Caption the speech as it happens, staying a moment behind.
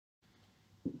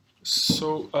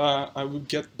So I will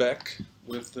get back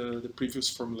with the previous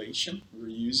formulation we were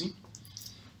using.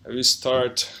 I will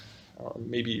start, or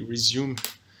maybe resume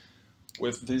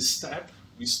with this step.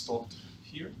 We stopped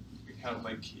here. We have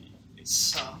like a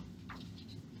sum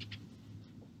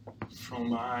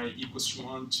from I equals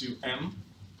 1 to m,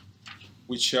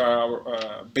 which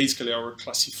are basically our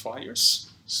classifiers.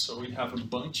 So we have a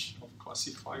bunch of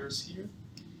classifiers here,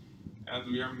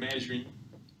 and we are measuring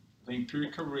the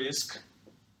empirical risk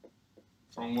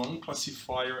from one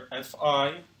classifier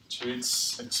fi to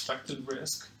its expected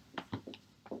risk,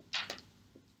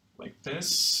 like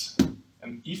this.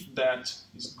 And if that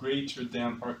is greater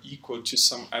than or equal to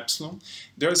some epsilon,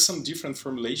 there are some different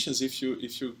formulations. If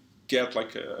you get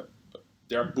like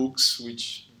there are books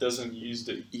which doesn't use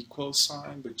the equal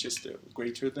sign but just the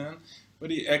greater than.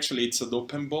 But actually it's an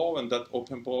open ball, and that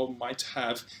open ball might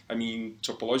have, I mean,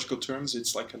 topological terms,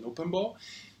 it's like an open ball.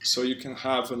 So you can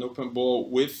have an open ball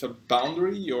with a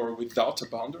boundary or without a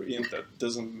boundary, and that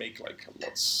doesn't make like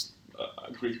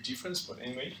a great difference, but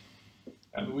anyway.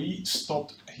 And we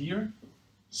stopped here,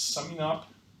 summing up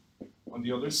on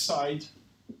the other side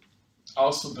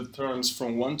also the terms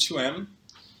from 1 to m,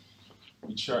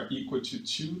 which are equal to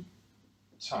 2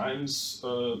 times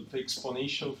the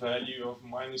exponential value of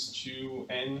minus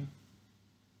 2n.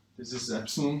 This is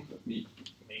epsilon. Let me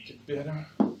make it better.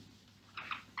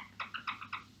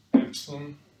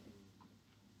 Epsilon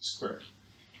squared.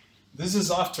 This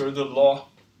is after the law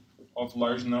of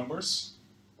large numbers.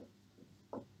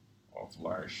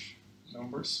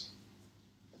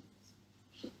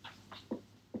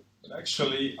 But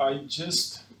actually, I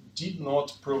just did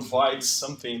not provide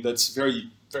something that's very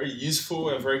useful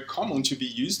and very common to be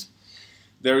used.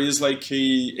 There is like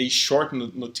a short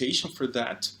notation for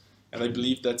that, and I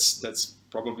believe that's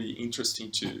probably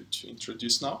interesting to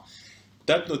introduce now.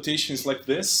 That notation is like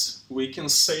this. We can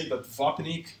say that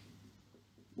Vapnik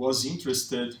was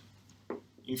interested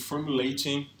in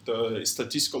formulating the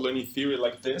statistical learning theory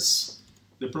like this.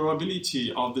 The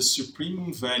probability of the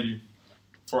supremum value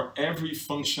for every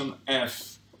function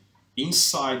f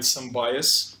inside some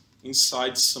bias,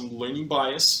 inside some learning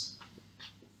bias,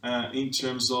 in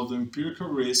terms of the empirical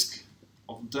risk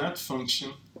of that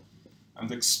function and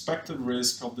the expected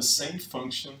risk of the same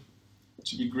function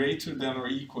to be greater than or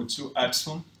equal to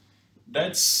epsilon.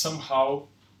 That's somehow,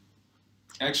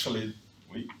 actually,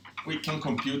 we can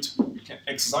compute, we can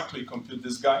exactly compute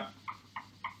this guy.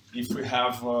 If we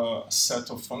have a set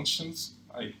of functions,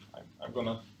 I'm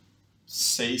gonna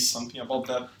say something about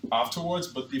that afterwards,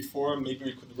 but before maybe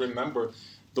we could remember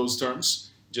those terms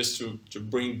just to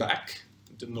bring back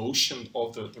the notion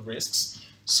of the risks.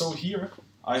 So here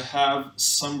I have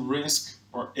some risk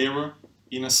or error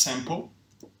in a sample,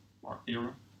 or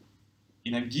error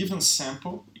in a given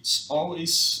sample. It's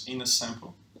always in a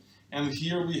sample. And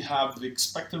here we have the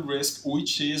expected risk,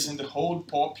 which is in the whole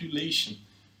population.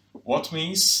 What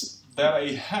means that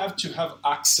I have to have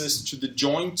access to the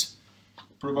joint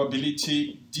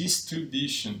probability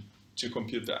distribution to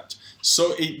compute that.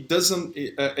 So it doesn't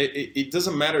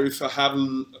matter if I have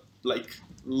like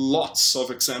lots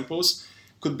of examples.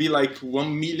 Could be like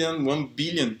 1 million, 1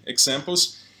 billion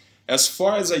examples. As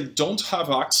far as I don't have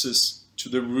access to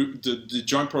the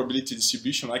joint probability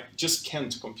distribution, I just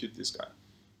can't compute this guy.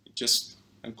 It's just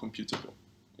uncomputable,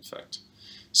 in fact.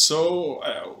 So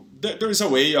there is a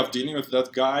way of dealing with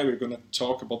that guy. We're going to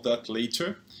talk about that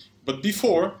later. But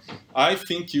before, I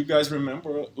think you guys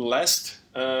remember last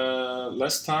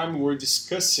time we were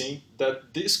discussing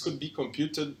that this could be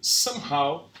computed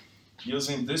somehow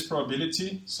using this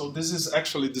probability. So this is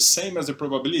actually the same as the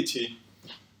probability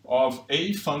of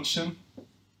a function,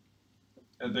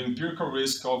 the empirical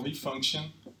risk of a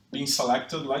function being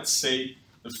selected. Let's say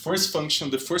the first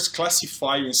function, the first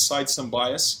classifier inside some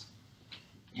bias,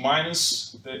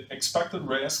 minus the expected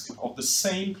risk of the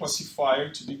same classifier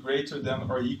to be greater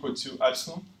than or equal to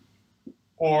epsilon,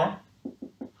 or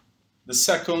the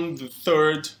second, the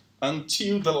third,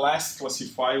 until the last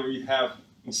classifier we have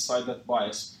inside that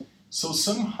bias. So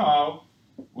somehow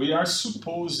we are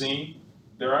supposing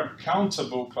there are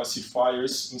countable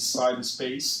classifiers inside the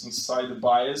space, inside the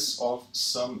bias of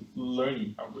some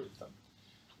learning algorithm.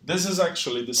 This is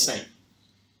actually the same.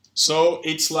 So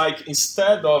it's like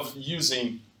instead of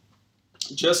using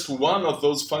just one of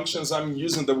those functions, I'm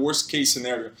using the worst case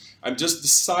scenario. I'm just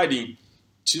deciding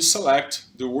to select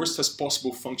the worstest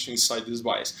possible function inside this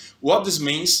bias. What this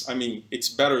means, I mean, it's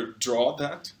better draw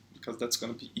that because that's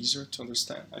going to be easier to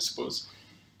understand, I suppose.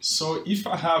 So if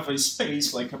I have a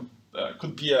space like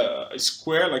could be a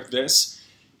square like this,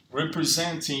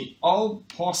 representing all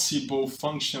possible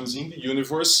functions in the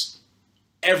universe,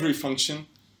 every function,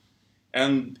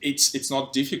 And it's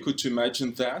not difficult to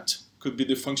imagine that. Could be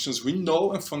the functions we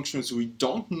know and functions we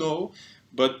don't know.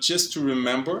 But just to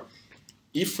remember,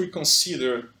 if we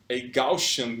consider a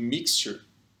Gaussian mixture,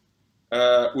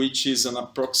 which is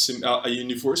a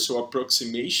universal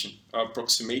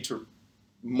approximator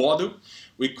model,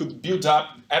 we could build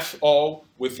up f all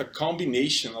with a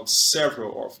combination of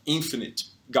several of infinite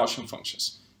Gaussian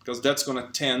functions, because that's going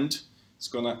to tend, it's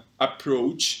going to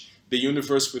approach the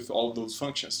universe with all those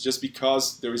functions, just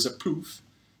because there is a proof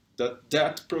that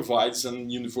that provides an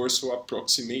universal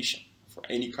approximation for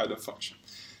any kind of function.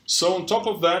 So on top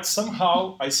of that,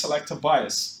 somehow I select a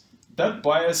bias. That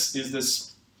bias is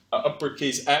this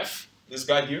uppercase F, this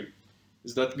guy here,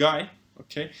 is that guy.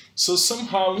 Okay, so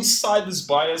somehow inside this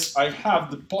bias I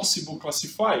have the possible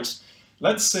classifiers.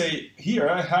 Let's say here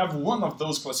I have one of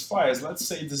those classifiers. Let's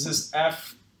say this is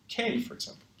Fk, for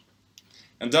example.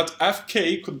 And that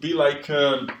Fk could be like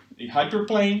a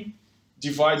hyperplane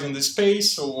dividing the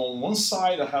space. So on one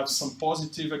side I have some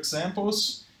positive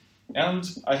examples, and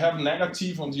I have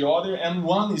negative on the other, and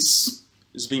one is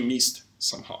being missed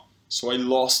somehow. So I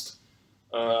lost.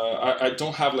 I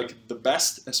don't have like the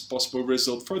best as possible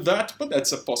result for that, but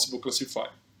that's a possible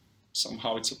classifier.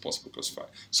 Somehow it's a possible classifier.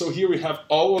 So here we have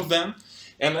all of them,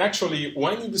 and actually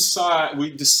when we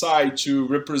decide to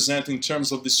represent in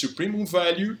terms of the supremum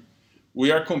value,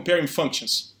 we are comparing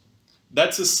functions.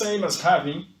 That's the same as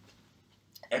having,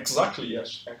 exactly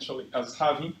actually, as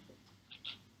having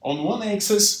on one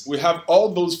axis we have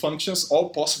all those functions, all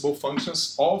possible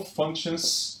functions, all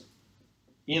functions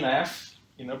in F,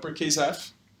 in uppercase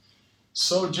F.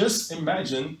 So just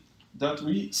imagine that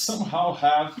we somehow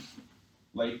have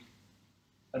like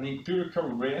an empirical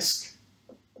risk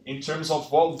in terms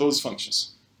of all those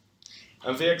functions.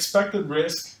 And the expected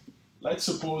risk, let's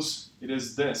suppose it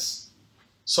is this.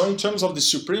 So in terms of the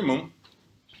supremum,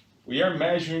 we are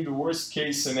measuring the worst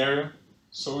case scenario.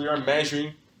 So we are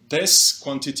measuring this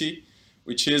quantity,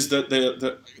 which is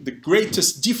the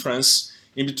greatest difference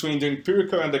in between the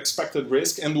empirical and the expected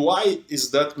risk. And why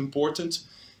is that important?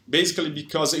 Basically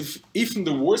because if in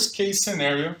the worst case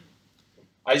scenario,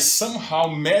 I somehow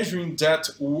measuring that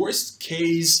worst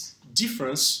case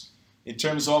difference in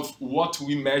terms of what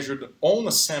we measured on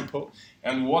a sample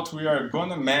and what we are going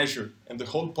to measure in the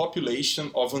whole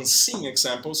population of unseen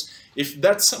examples, if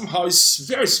that somehow is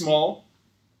very small,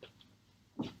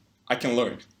 I can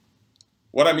learn.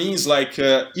 What I mean is like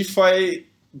if I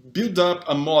build up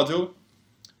a model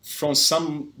from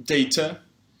some data,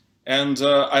 and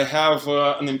I have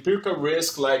an empirical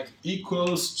risk like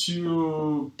equals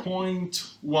to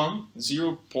 0.1,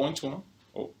 0.1,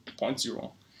 or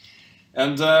 0.01.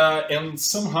 And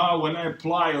somehow when I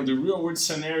apply on the real world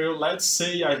scenario, let's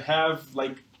say I have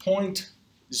like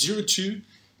 0.02.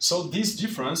 So this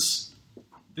difference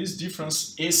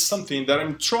is something that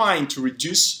I'm trying to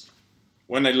reduce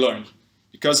when I learn.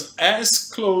 Because as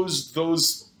close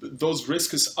those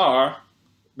risks are,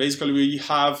 basically we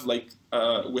have like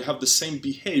we have the same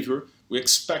behavior, we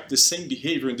expect the same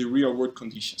behavior in the real world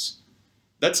conditions.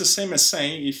 That's the same as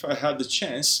saying if I had the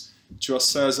chance to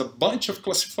assess a bunch of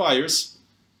classifiers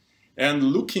and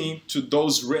looking to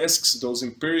those risks, those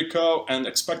empirical and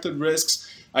expected risks,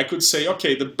 I could say,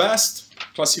 okay, the best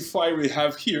classifier we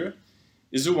have here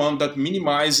is the one that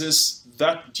minimizes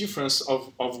that difference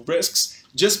of risks,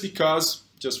 just because,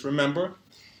 just remember,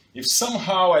 if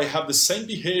somehow I have the same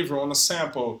behavior on a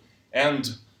sample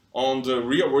and on the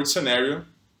real world scenario,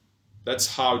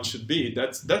 that's how it should be.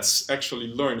 That's actually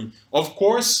learning. Of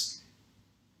course,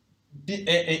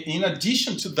 in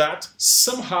addition to that,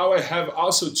 somehow I have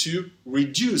also to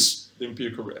reduce the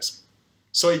empirical risk.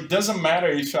 So it doesn't matter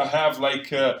if I have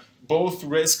like both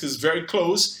risks very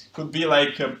close, could be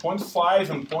like 0.5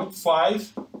 and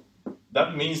 0.5.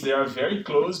 That means they are very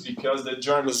close because the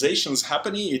generalization is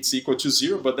happening, it's equal to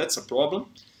 0, but that's a problem.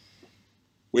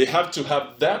 We have to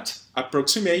have that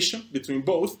approximation between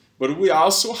both, but we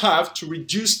also have to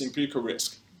reduce the empirical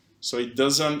risk. So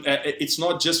it's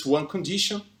not just one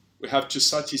condition, we have to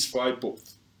satisfy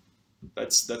both.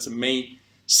 That's the main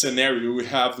scenario we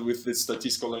have with the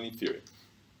statistical learning theory.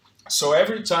 So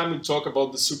every time we talk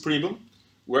about the supremum,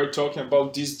 we're talking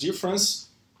about this difference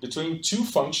between two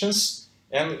functions.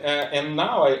 And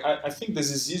now I think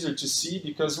this is easier to see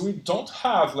because we don't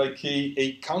have like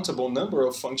a countable number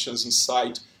of functions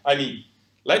inside. I mean,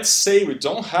 let's say we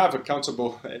don't have a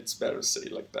countable, it's better to say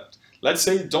it like that. Let's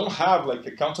say we don't have like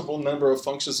a countable number of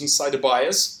functions inside the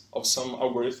bias of some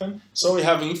algorithm. So we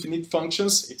have infinite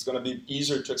functions. It's going to be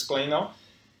easier to explain now.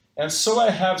 And so I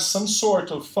have some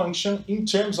sort of function in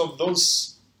terms of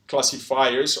those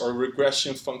classifiers or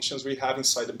regression functions we have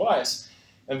inside the bias.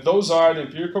 And those are the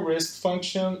empirical risk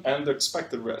function and the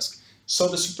expected risk. So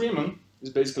the supremum is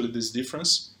basically this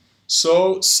difference.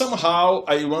 So somehow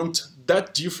I want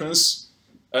that difference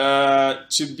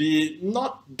to be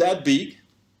not that big.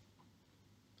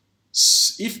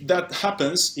 If that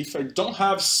happens, if I don't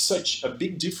have such a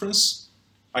big difference,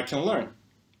 I can learn.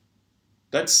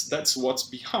 That's what's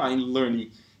behind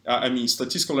learning. I mean,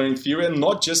 statistical learning theory, and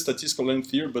not just statistical learning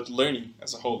theory, but learning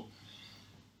as a whole.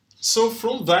 So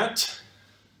from that,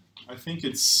 I think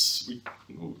it's...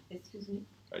 Excuse me?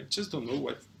 I just don't know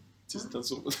what... This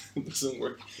doesn't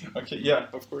work. Okay, yeah,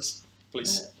 of course,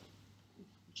 please.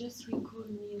 Just recall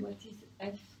me what is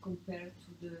f compared to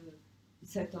the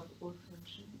set of all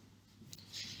functions?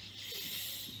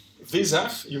 This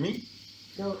f, you mean?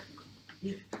 No,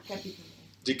 the capital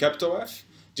F. The capital F?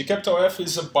 The capital F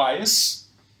is a bias.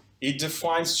 It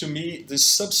defines to me the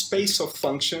subspace of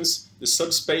functions, the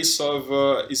subspace of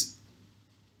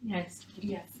Yes,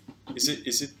 yes.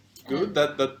 Is it good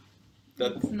that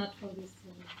It's not for this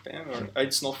pen, or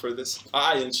it's not for this?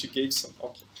 Ah, and she gave some.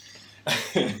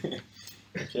 Okay.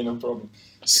 Okay, no problem.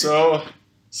 So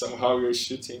somehow we're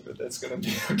shooting, but that's gonna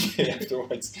be okay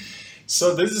afterwards.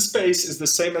 So this space is the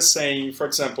same as saying, for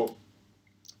example,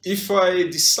 if I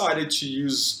decided to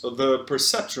use the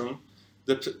perceptron,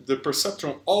 the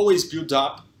perceptron always builds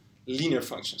up linear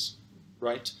functions,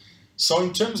 right? So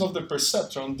in terms of the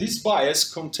perceptron, this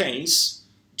bias contains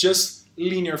just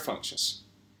linear functions.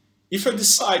 If I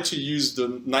decide to use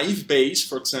the naive Bayes,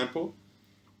 for example,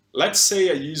 let's say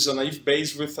I use a naive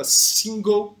Bayes with a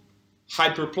single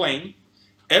hyperplane.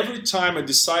 Every time I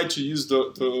decide to use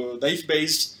the naive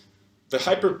Bayes, the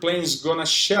hyperplane is going to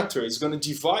shatter, it's going to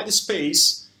divide the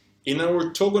space in an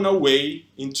orthogonal way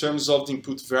in terms of the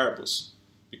input variables.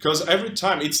 Because every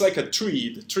time, it's like a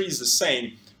tree, the tree is the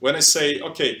same. When I say,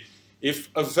 okay, if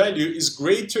a value is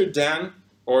greater than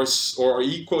or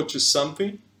equal to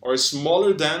something, or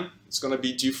smaller than, it's going to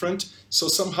be different. So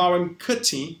somehow I'm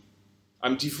cutting,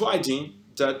 I'm dividing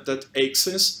that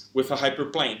axis with a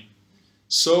hyperplane.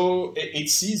 So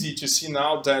it's easy to see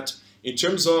now that in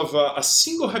terms of a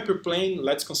single hyperplane,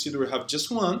 let's consider we have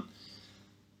just one,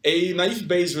 a naive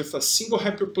Bayes with a single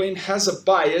hyperplane has a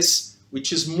bias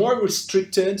which is more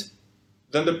restricted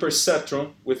than the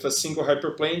perceptron with a single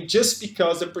hyperplane, just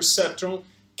because the perceptron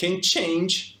can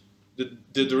change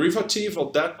the derivative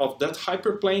of that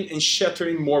hyperplane and shatter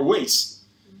in more ways.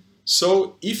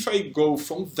 So if I go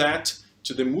from that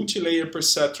to the multi-layer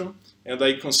perceptron, and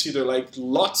I consider like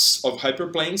lots of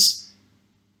hyperplanes,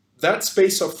 that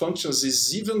space of functions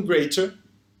is even greater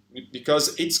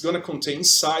because it's going to contain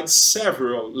inside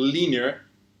several linear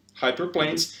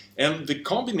hyperplanes, and the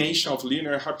combination of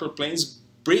linear hyperplanes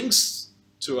brings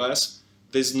to us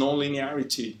this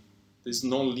non-linearity, this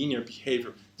non-linear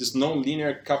behavior, this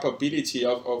non-linear capability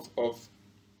of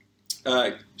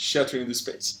shattering the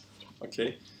space.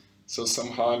 Okay, so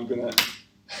somehow I'm gonna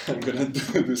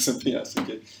do something else.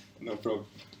 Okay, no problem.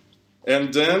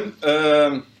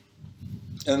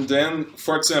 And then,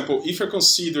 for example, if I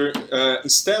consider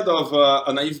instead of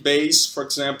a naive Bayes, for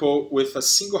example, with a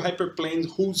single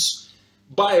hyperplane whose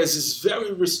bias is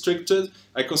very restricted,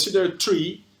 I consider a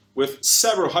tree with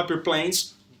several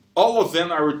hyperplanes. All of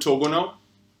them are orthogonal,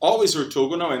 always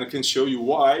orthogonal, and I can show you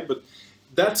why, but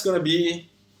that's going to be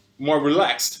more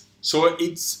relaxed. So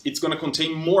it's going to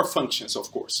contain more functions,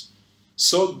 of course.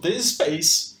 So this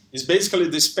space is basically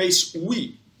the space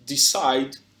we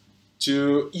decide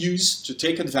to use to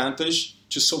take advantage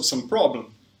to solve some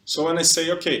problem. So when I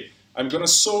say, okay, I'm going to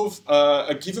solve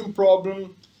a given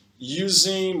problem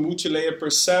using multi-layer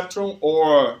perceptron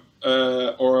or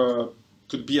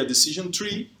could be a decision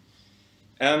tree,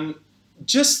 and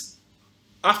just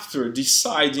after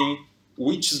deciding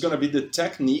which is going to be the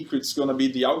technique, which is going to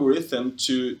be the algorithm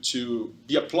to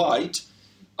be applied,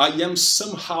 I am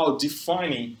somehow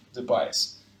defining the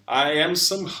bias. I am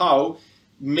somehow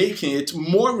making it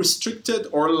more restricted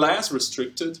or less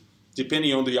restricted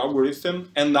depending on the algorithm,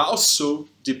 and also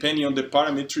depending on the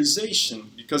parameterization,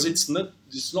 because it's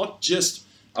not just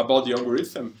about the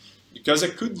algorithm, because I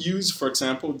could use, for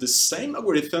example, the same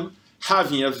algorithm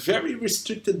having a very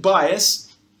restricted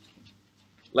bias,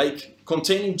 like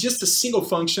containing just a single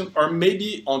function, or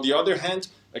maybe on the other hand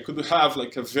I could have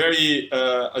like a very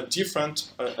a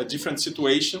different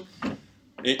situation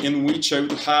in which I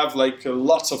would have like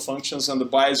lots of functions and the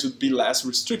bias would be less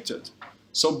restricted.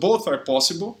 So both are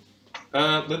possible.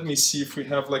 Let me see if we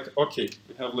have like, okay,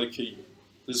 we have like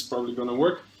this is probably gonna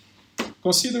work.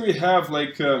 Consider we have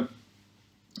like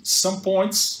some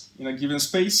points in a given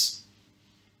space,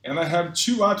 and I have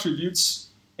two attributes,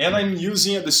 and I'm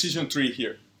using a decision tree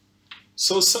here.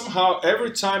 So somehow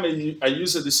every time I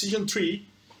use a decision tree,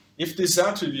 if this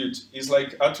attribute is like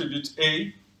attribute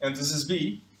A and this is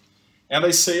B, and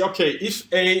I say, okay, if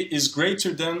A is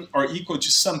greater than or equal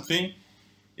to something,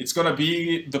 it's going to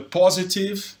be the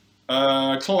positive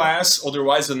class,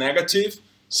 otherwise the negative.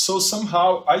 So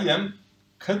somehow I am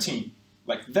cutting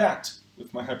like that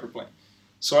with my hyperplane.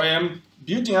 So I am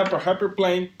building up a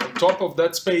hyperplane on top of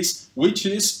that space, which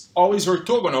is always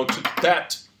orthogonal to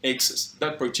that axis,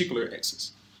 that particular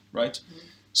axis, right?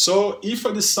 So if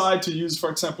I decide to use, for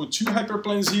example, two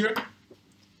hyperplanes here,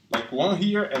 like one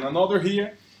here and another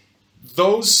here,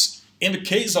 those, in the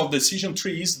case of decision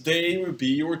trees, they will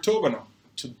be orthogonal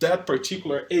to that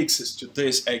particular axis, to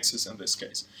this axis in this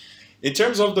case. In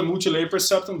terms of the multi-layer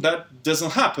perceptron, that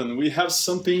doesn't happen. We have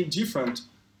something different.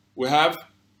 We have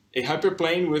a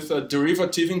hyperplane with a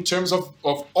derivative in terms of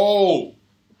all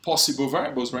possible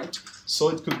variables, right? So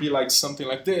it could be like something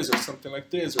like this, or something like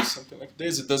this, or something like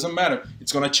this. It doesn't matter.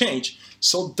 It's going to change.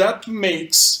 So that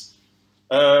makes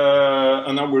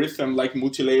an algorithm like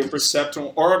multi-layer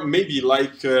perceptron, or maybe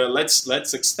like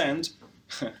let's extend.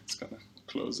 It's going to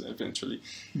close eventually.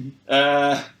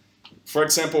 For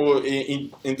example,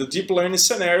 in the deep learning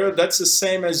scenario, that's the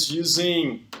same as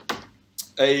using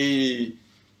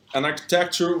an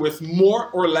architecture with more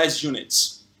or less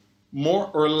units,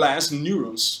 more or less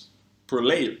neurons per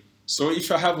layer. So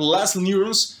if I have less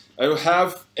neurons, I will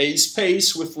have a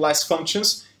space with less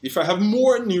functions. If I have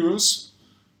more neurons,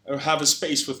 I will have a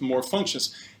space with more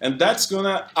functions. And that's going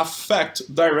to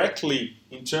affect directly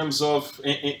in terms of,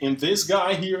 in this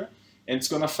guy here, and it's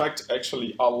going to affect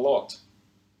actually a lot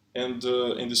in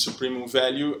the supremum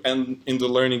value and in the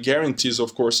learning guarantees,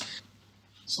 of course.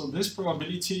 So this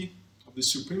probability of the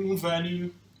supremum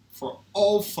value for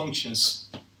all functions,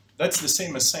 that's the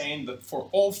same as saying that for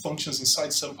all functions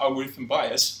inside some algorithm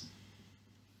bias,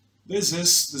 this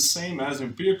is the same as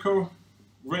empirical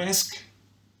risk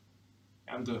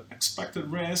and the expected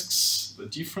risks, the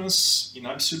difference in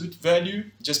absolute value,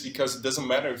 just because it doesn't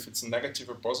matter if it's negative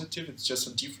or positive, it's just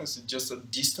a difference, it's just a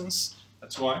distance,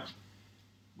 that's why.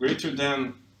 Greater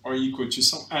than or equal to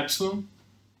some epsilon,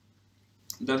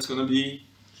 that's going to be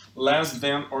less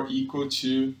than or equal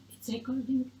to... It's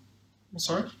recording.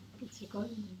 Sorry? It's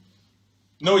recording.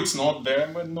 No, it's not there,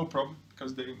 but no problem,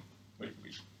 because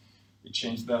we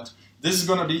changed that. This is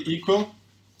going to be equal,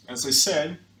 as I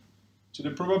said, to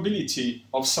the probability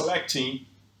of selecting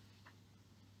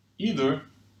either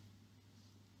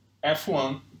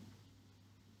F1,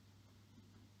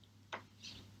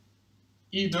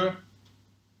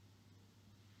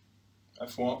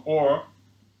 or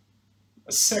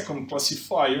a second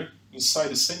classifier inside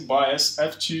the same bias,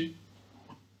 F2,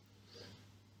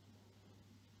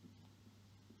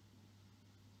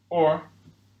 or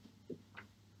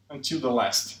until the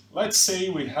last. Let's say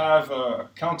we have a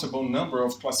countable number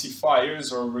of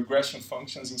classifiers or regression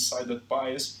functions inside that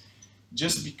bias,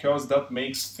 just because that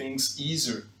makes things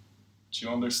easier to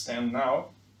understand now.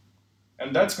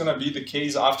 And that's going to be the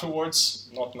case afterwards,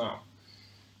 not now.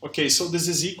 Okay, so this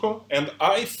is equal, and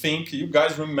I think you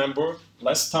guys remember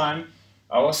last time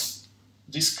I was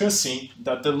discussing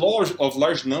that the law of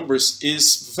large numbers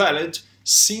is valid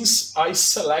since I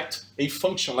select a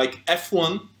function like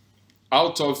f1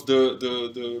 out of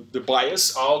the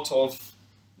bias, out of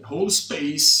the whole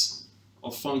space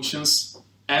of functions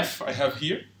f I have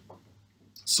here.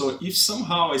 So if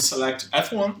somehow I select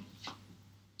f1,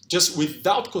 just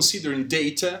without considering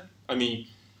data, I mean,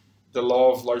 the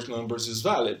law of large numbers is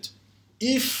valid.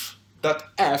 If that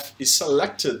f is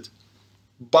selected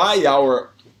by our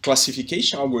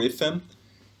classification algorithm,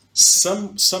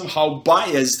 somehow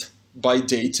biased by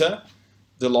data,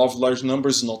 the law of large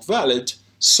numbers is not valid.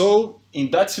 So in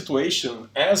that situation,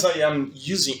 as I am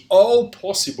using all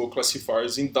possible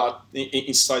classifiers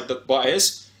inside that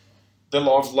bias, the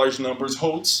law of large numbers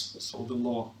holds. So the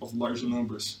law of large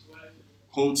numbers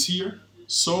holds here.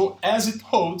 So as it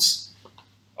holds,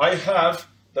 I have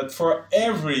that for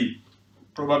every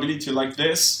probability like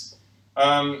this,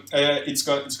 it's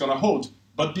gonna hold.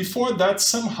 But before that,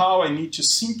 somehow I need to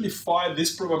simplify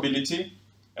this probability.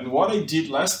 And what I did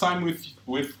last time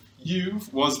with you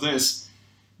was this.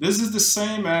 This is the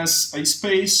same as a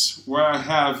space where I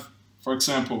have, for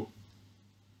example,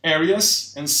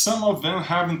 areas, and some of them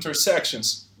have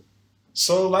intersections.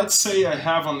 So let's say I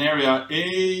have an area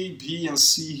A, B, and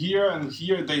C here, and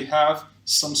here they have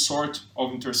some sort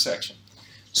of intersection.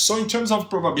 So in terms of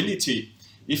probability,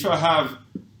 if I have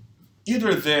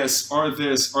either this or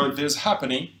this or this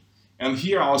happening, and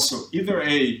here also either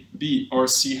A, B, or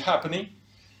C happening,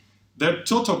 the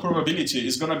total probability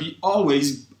is going to be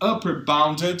always upper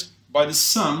bounded by the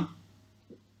sum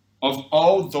of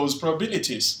all those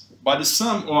probabilities, by the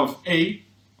sum of A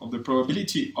of the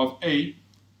probability of A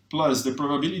plus the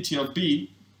probability of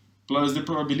B plus the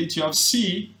probability of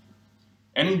C.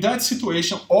 And in that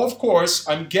situation, of course,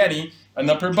 I'm getting an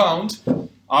upper bound.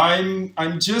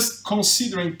 I'm just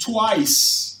considering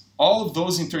twice all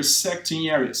those intersecting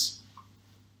areas.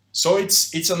 So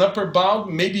it's an upper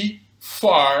bound, maybe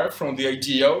far from the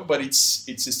ideal, but it's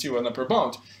still an upper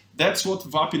bound. That's what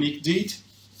Vapnik did.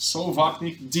 So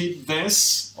Vapnik did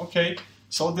this. Okay,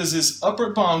 so this is upper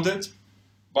bounded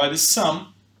by the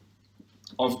sum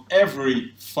of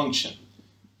every function,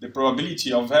 the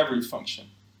probability of every function.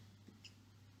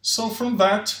 So from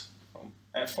that, from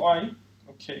Fi,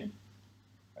 okay,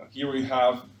 and here we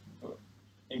have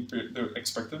the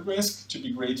expected risk to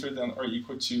be greater than or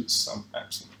equal to some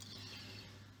epsilon.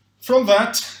 From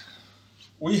that,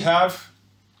 we have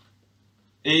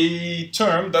a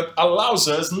term that allows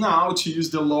us now to use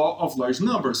the law of large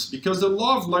numbers, because the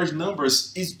law of large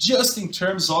numbers is just in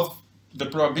terms of the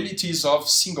probabilities of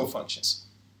single functions.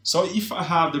 So if I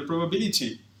have the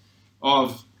probability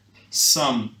of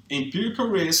some empirical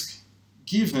risk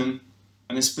given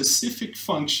a specific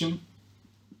function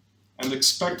and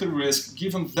expected risk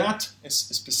given that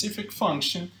specific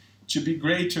function to be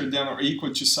greater than or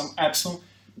equal to some epsilon,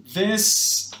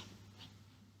 this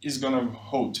is going to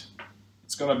hold.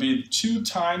 It's going to be 2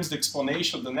 times the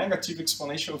exponential, the negative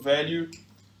exponential value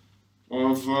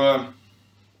of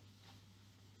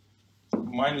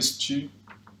minus 2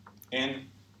 n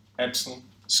epsilon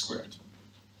squared.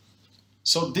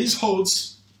 So this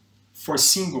holds for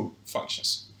single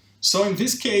functions. So in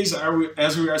this case,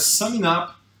 as we are summing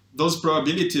up those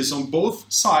probabilities on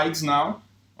both sides now,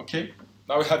 okay,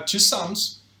 now we have 2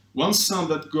 sums. One sum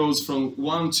that goes from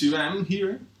 1 to m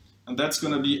here, and that's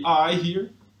going to be I here,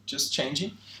 just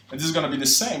changing. And this is going to be the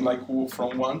same, like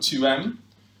from 1 to m.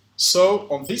 So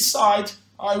on this side,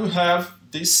 I will have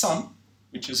this sum,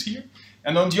 which is here.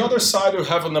 And on the other side, we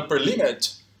have an upper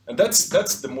limit. And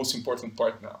that's the most important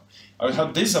part now. I will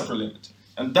have this upper limit.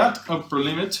 And that upper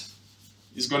limit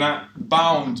is going to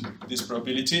bound this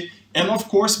probability. And of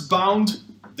course, bound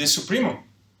the supremum.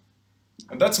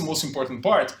 And that's the most important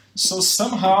part. So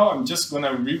somehow, I'm just going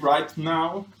to rewrite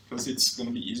now, because it's going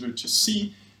to be easier to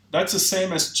see. That's the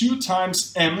same as 2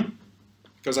 times m,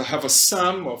 because I have a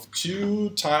sum of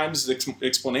 2 times the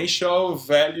exponential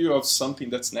value of something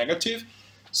that's negative.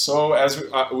 So as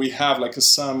we have like a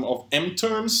sum of m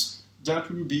terms, that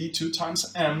will be 2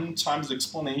 times m times the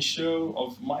exponential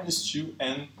of minus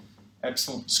 2n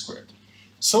epsilon squared.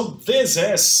 So this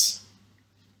is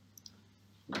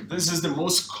the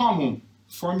most common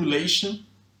formulation.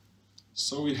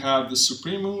 So we have the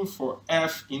supremum for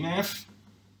f in f.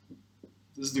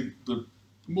 This is the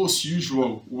most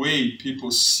usual way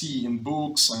people see in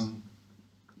books and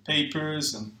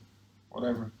papers and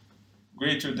whatever.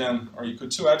 Greater than or equal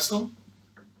to epsilon.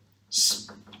 This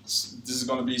is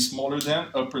going to be smaller than,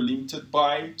 upper limited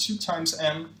by 2 times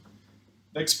n,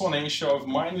 the exponential of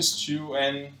minus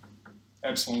 2n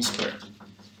epsilon squared.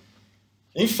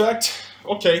 In fact,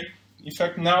 okay,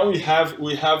 now we have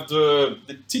the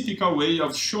typical way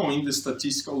of showing the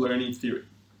statistical learning theory.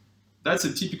 That's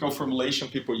a typical formulation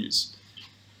people use.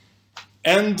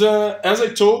 And as I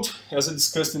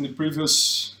discussed in the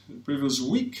previous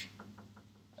week,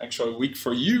 actually a week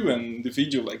for you, and the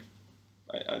video, like,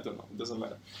 I don't know, it doesn't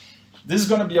matter. This is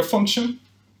going to be a function,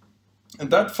 and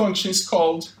that function is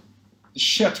called the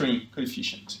shattering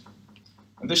coefficient.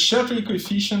 And the shattering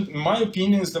coefficient, in my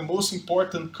opinion, is the most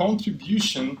important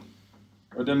contribution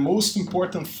or the most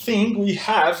important thing we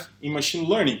have in machine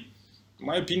learning. In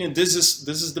my opinion, this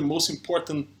is the most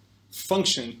important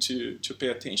function to pay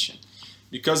attention,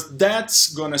 because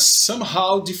that's going to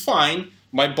somehow define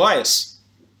my bias.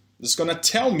 It's going to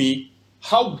tell me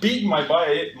how big my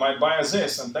bias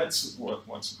is, and that's what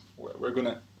we're going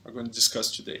to discuss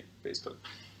today, basically.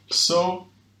 So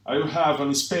I will have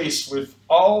a space with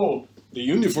all the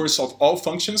universe of all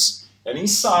functions, and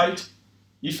inside,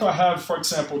 if I have, for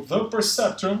example, the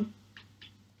perceptron,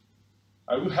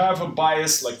 I will have a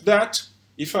bias like that.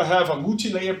 If I have a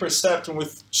multi-layer perceptron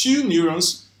with 2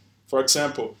 neurons, for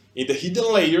example, in the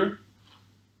hidden layer,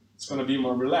 it's going to be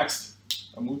more relaxed.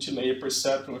 A multi-layer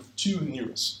perceptron with 2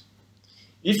 neurons.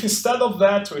 If instead of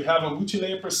that we have a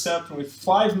multi-layer perceptron with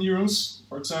 5 neurons,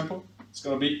 for example, it's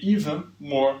going to be even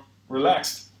more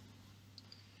relaxed.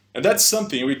 And that's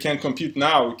something we can compute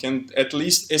now. We can at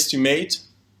least estimate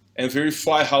and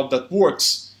verify how that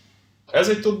works. As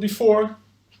I told before,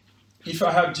 if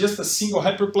I have just a single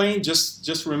hyperplane,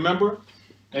 just remember,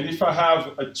 and if I have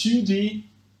a 2D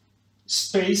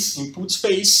space, input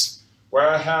space, where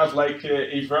I have like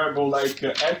a variable like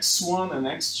x1 and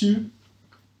x2,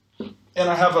 and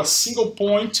I have a single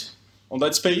point on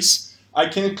that space, I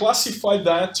can classify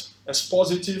that as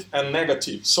positive and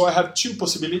negative. So I have two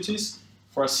possibilities.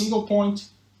 For a single point,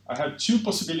 I have two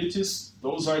possibilities.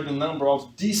 Those are the number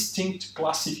of distinct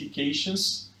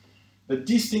classifications. The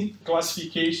distinct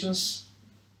classifications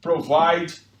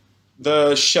provide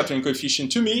the shattering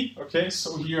coefficient to me. Okay,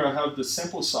 so here I have the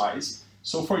sample size.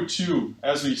 So for 2,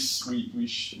 as we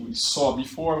saw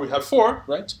before, we have 4,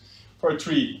 right? For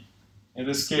 3, in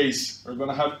this case, we're going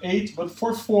to have 8. But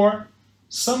for 4,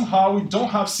 somehow we don't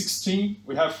have 16,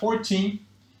 we have 14.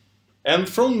 And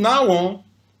from now on,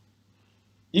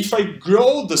 if I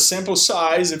grow the sample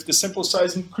size, if the sample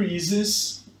size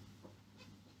increases,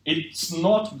 it's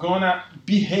not going to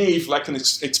behave like an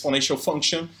exponential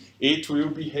function. It will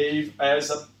behave as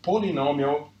a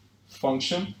polynomial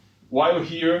function, while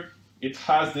here it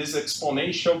has this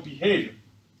exponential behavior.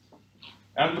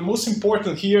 And the most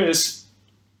important here is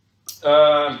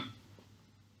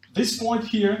this point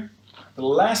here, the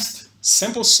last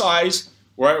sample size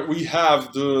where we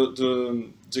have the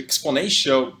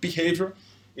exponential behavior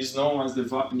is known as the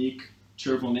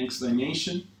Vapnik-Chervonenk's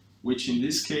dimension, which in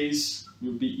this case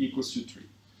will be equals to 3.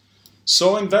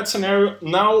 So in that scenario,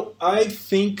 now I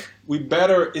think we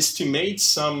better estimate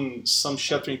some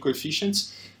shattering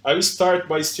coefficients. I will start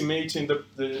by estimating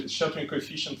the shattering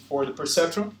coefficient for the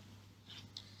perceptron,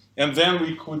 and then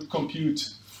we could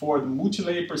compute for the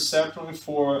multilayer perceptron,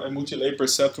 for a multilayer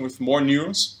perceptron with more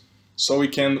neurons, so we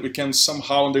can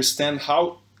somehow understand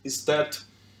how is that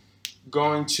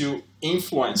going to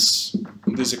influence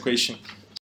this equation.